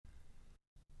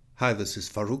Hi, this is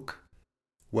Farouk.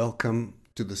 Welcome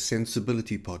to the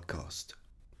Sensibility Podcast.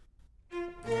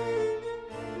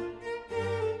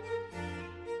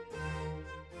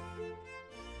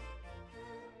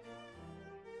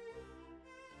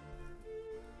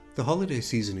 The holiday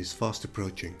season is fast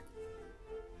approaching,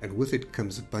 and with it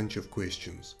comes a bunch of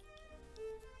questions.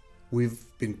 We've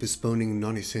been postponing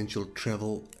non-essential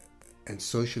travel and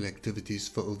social activities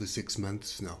for over 6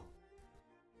 months now.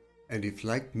 And if,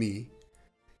 like me,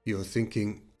 you're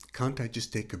thinking, can't I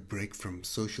just take a break from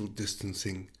social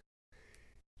distancing,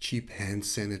 cheap hand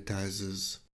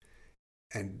sanitizers,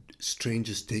 and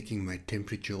strangers taking my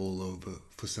temperature all over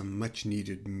for some much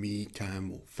needed me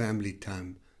time or family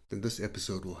time, then this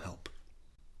episode will help.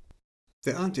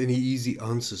 There aren't any easy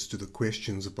answers to the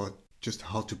questions about just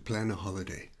how to plan a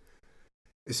holiday,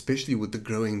 especially with the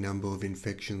growing number of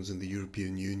infections in the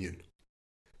European Union.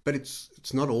 But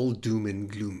it's not all doom and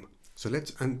gloom. So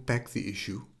let's unpack the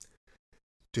issue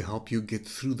to help you get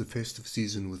through the festive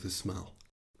season with a smile.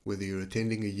 Whether you're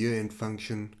attending a year-end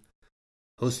function,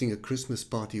 hosting a Christmas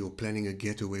party, or planning a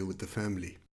getaway with the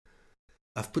family.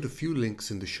 I've put a few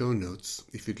links in the show notes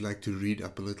if you'd like to read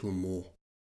up a little more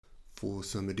for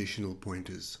some additional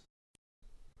pointers.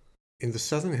 In the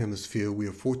Southern Hemisphere, we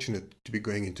are fortunate to be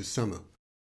going into summer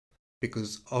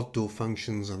because outdoor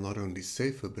functions are not only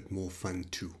safer but more fun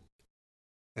too.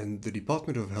 And the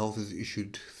Department of Health has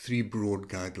issued 3 broad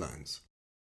guidelines.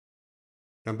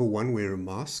 Number 1, wear a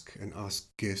mask and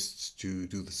ask guests to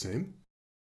do the same.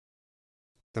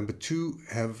 Number 2,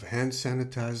 have hand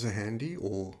sanitizer handy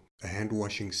or a hand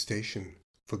washing station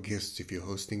for guests if you're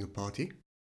hosting a party.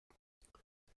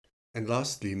 And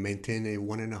lastly, maintain a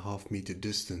 1.5 meter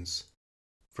distance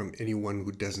from anyone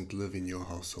who doesn't live in your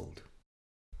household.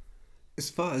 As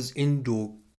far as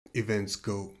indoor events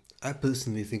go, I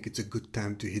personally think it's a good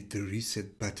time to hit the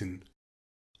reset button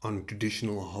on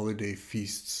traditional holiday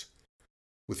feasts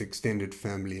with extended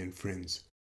family and friends.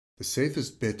 The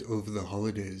safest bet over the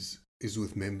holidays is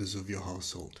with members of your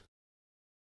household.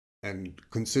 And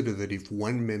consider that if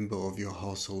one member of your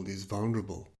household is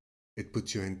vulnerable, it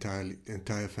puts your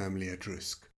entire family at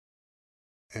risk.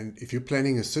 And if you're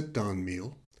planning a sit-down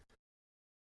meal,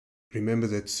 remember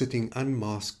that sitting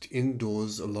unmasked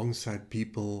indoors alongside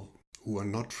people who are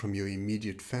not from your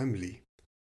immediate family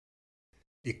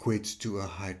equates to a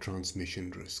high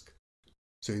transmission risk.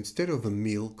 So instead of a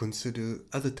meal, consider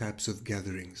other types of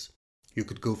gatherings. You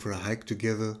could go for a hike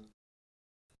together.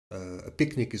 A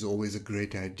picnic is always a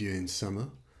great idea in summer,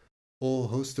 or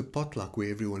host a potluck where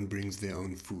everyone brings their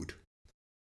own food.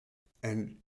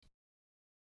 And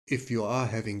if you are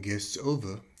having guests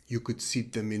over, you could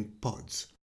seat them in pods.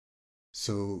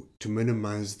 So to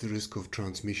minimize the risk of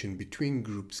transmission between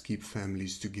groups, keep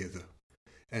families together.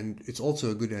 And it's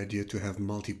also a good idea to have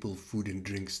multiple food and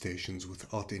drink stations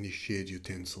without any shared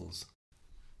utensils.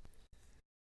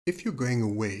 If you're going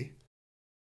away,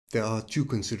 there are 2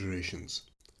 considerations.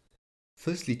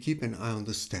 Firstly, keep an eye on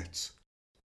the stats.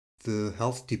 The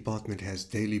health department has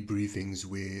daily briefings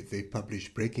where they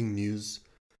publish breaking news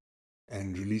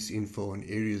and release info on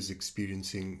areas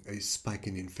experiencing a spike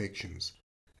in infections.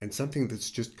 And something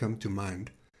that's just come to mind,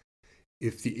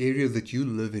 if the area that you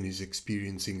live in is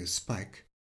experiencing a spike,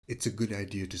 it's a good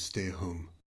idea to stay home.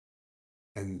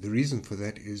 And the reason for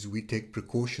that is we take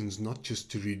precautions not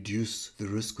just to reduce the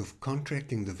risk of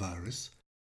contracting the virus,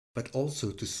 but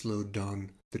also to slow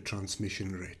down the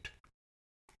transmission rate.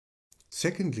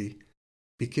 Secondly,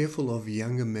 be careful of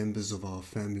younger members of our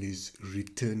families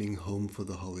returning home for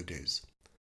the holidays.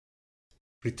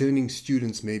 Returning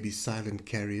students may be silent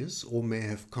carriers or may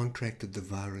have contracted the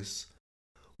virus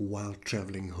while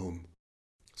traveling home.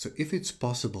 So if it's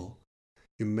possible,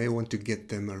 you may want to get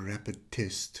them a rapid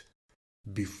test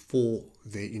before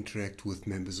they interact with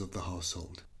members of the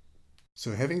household.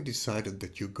 So having decided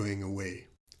that you're going away,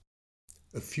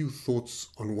 a few thoughts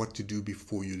on what to do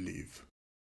before you leave.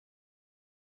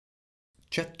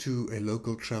 Chat to a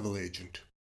local travel agent.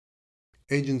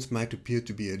 Agents might appear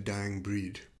to be a dying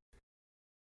breed,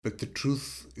 but the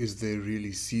truth is they're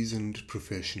really seasoned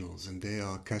professionals and they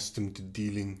are accustomed to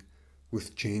dealing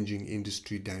with changing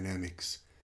industry dynamics.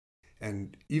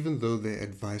 And even though their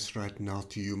advice right now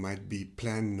to you might be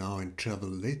plan now and travel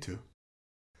later,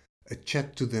 a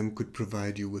chat to them could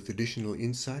provide you with additional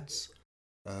insights,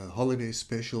 holiday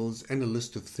specials, and a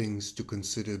list of things to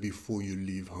consider before you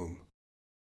leave home.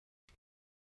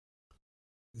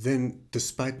 Then,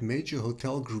 despite major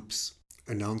hotel groups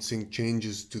announcing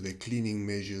changes to their cleaning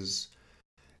measures,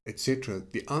 etc.,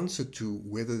 the answer to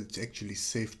whether it's actually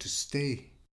safe to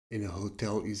stay in a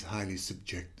hotel is highly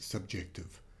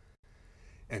subjective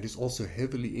and is also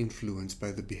heavily influenced by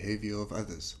the behavior of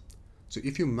others. So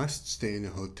if you must stay in a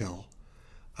hotel,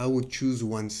 I would choose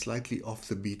one slightly off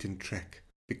the beaten track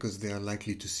because they are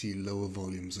likely to see lower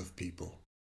volumes of people.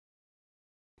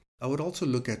 I would also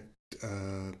look at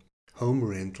home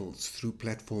rentals through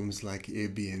platforms like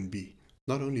Airbnb,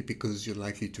 not only because you're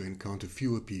likely to encounter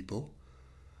fewer people,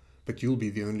 but you'll be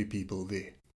the only people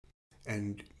there.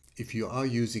 And if you are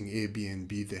using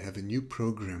Airbnb, they have a new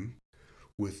program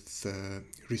with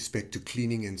respect to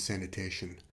cleaning and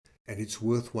sanitation. And it's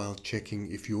worthwhile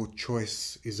checking if your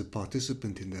choice is a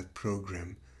participant in that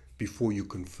program before you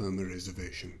confirm a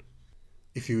reservation.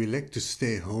 If you elect to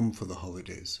stay home for the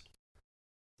holidays,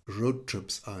 road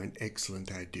trips are an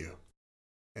excellent idea.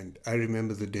 And I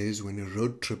remember the days when a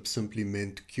road trip simply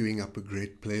meant queuing up a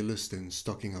great playlist and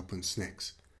stocking up on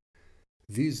snacks.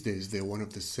 These days, they're one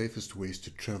of the safest ways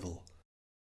to travel.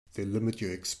 They limit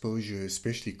your exposure,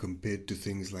 especially compared to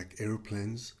things like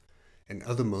aeroplanes and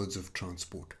other modes of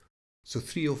transport. So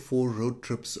 3 or 4 road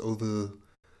trips over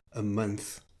a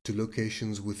month to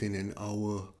locations within an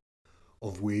hour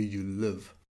of where you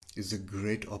live is a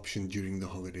great option during the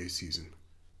holiday season.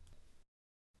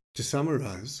 To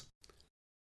summarize,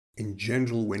 in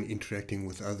general, when interacting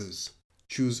with others,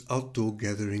 choose outdoor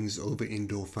gatherings over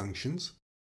indoor functions.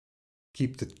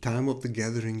 Keep the time of the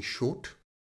gathering short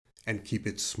and keep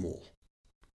it small.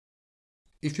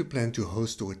 If you plan to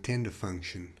host or attend a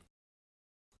function,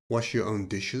 wash your own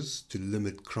dishes to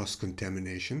limit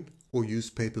cross-contamination or use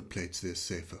paper plates, they're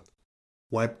safer.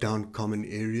 Wipe down common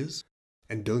areas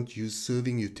and don't use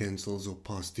serving utensils or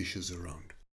pass dishes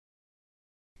around.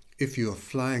 If you are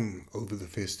flying over the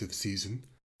festive season,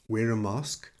 wear a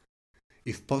mask.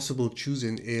 If possible, choose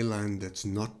an airline that's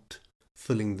not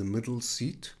filling the middle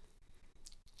seat.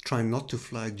 Try not to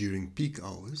fly during peak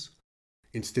hours.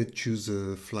 Instead, choose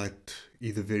a flight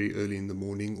either very early in the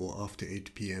morning or after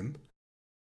 8 p.m.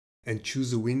 And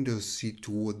choose a window seat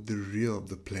toward the rear of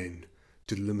the plane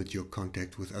to limit your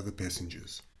contact with other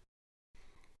passengers.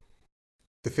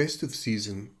 The festive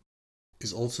season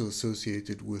is also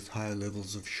associated with higher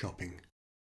levels of shopping.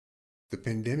 The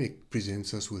pandemic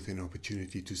presents us with an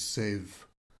opportunity to save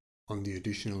on the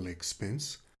additional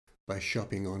expense by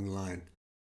shopping online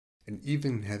and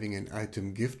even having an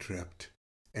item gift wrapped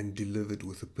and delivered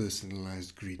with a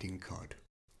personalized greeting card.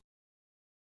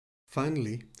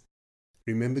 Finally,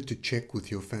 remember to check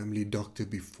with your family doctor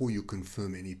before you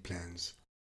confirm any plans.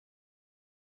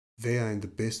 They are in the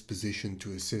best position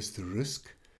to assess the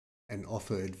risk and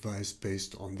offer advice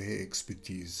based on their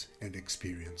expertise and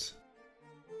experience.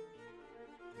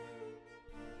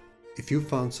 If you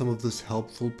found some of this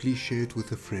helpful, please share it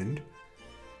with a friend,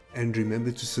 and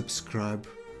remember to subscribe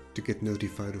to get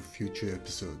notified of future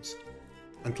episodes.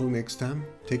 Until next time,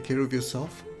 take care of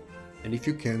yourself, and if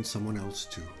you can, someone else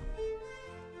too.